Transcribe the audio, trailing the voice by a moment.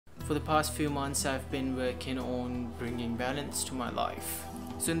For the past few months I've been working on bringing balance to my life.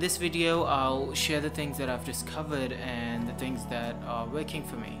 So in this video I'll share the things that I've discovered and the things that are working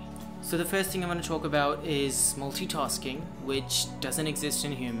for me. So the first thing I want to talk about is multitasking, which doesn't exist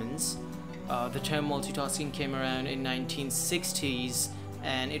in humans. The term multitasking came around in 1960s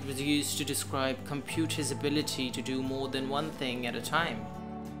and it was used to describe computers' ability to do more than one thing at a time.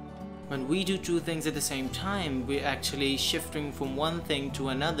 When we do two things at the same time, we're actually shifting from one thing to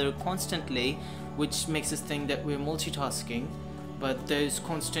another constantly, which makes us think that we're multitasking, but those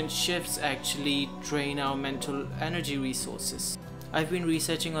constant shifts actually drain our mental energy resources. I've been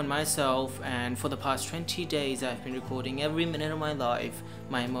researching on myself, and for the past 20 days I've been recording every minute of my life,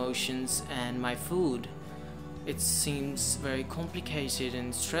 my emotions and my food. It seems very complicated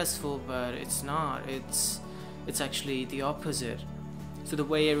and stressful, but it's not. It's actually the opposite. So the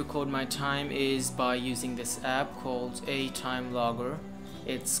way I record my time is by using this app called AtimeLogger.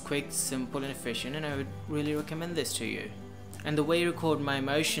 It's quick, simple and efficient, and I would really recommend this to you. And the way I record my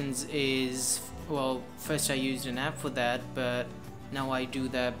emotions is, well, first I used an app for that, but now I do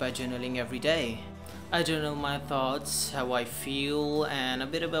that by journaling every day. I journal my thoughts, how I feel, and a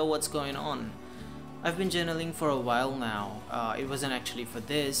bit about what's going on. I've been journaling for a while now. It wasn't actually for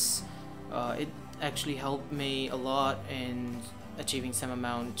this. It actually helped me a lot in achieving some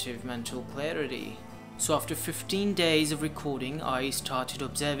amount of mental clarity. So after 15 days of recording, I started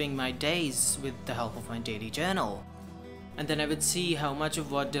observing my days with the help of my daily journal. And then I would see how much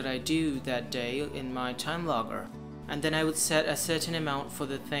of what did I do that day in my time logger. And then I would set a certain amount for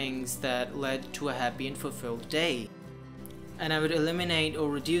the things that led to a happy and fulfilled day. And I would eliminate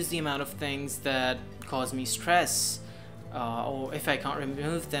or reduce the amount of things that cause me stress. Or if I can't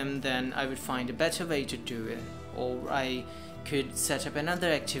remove them, then I would find a better way to do it. Or I could set up another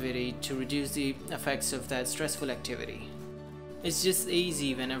activity to reduce the effects of that stressful activity. It's just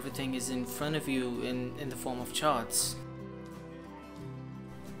easy when everything is in front of you in the form of charts.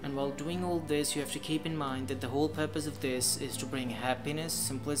 And while doing all this, you have to keep in mind that the whole purpose of this is to bring happiness,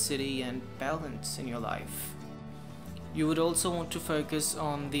 simplicity and balance in your life. You would also want to focus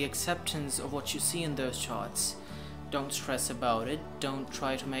on the acceptance of what you see in those charts. Don't stress about it, don't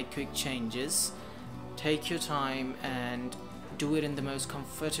try to make quick changes. Take your time and do it in the most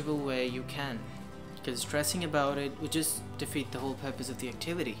comfortable way you can, because stressing about it would just defeat the whole purpose of the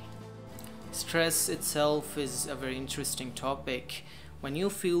activity. Stress itself is a very interesting topic. When you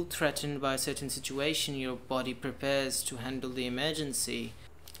feel threatened by a certain situation, your body prepares to handle the emergency.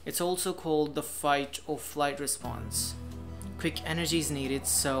 It's also called the fight or flight response. Quick energy is needed,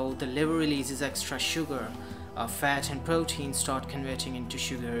 so the liver releases extra sugar. Fat and protein start converting into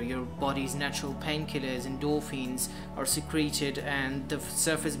sugar. Your body's natural painkillers, endorphins, are secreted, and the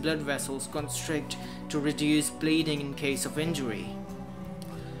surface blood vessels constrict to reduce bleeding in case of injury.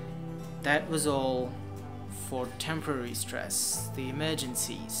 That was all for temporary stress, the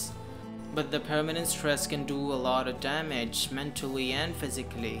emergencies. But the permanent stress can do a lot of damage mentally and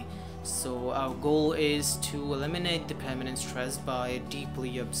physically. So our goal is to eliminate the permanent stress by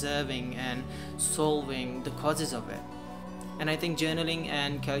deeply observing and solving the causes of it. And I think journaling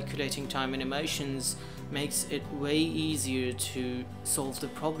and calculating time and emotions makes it way easier to solve the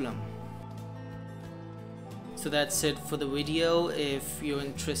problem. So that's it for the video. If you're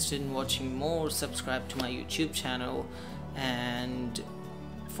interested in watching more, subscribe to my YouTube channel and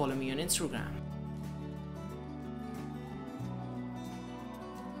follow me on Instagram.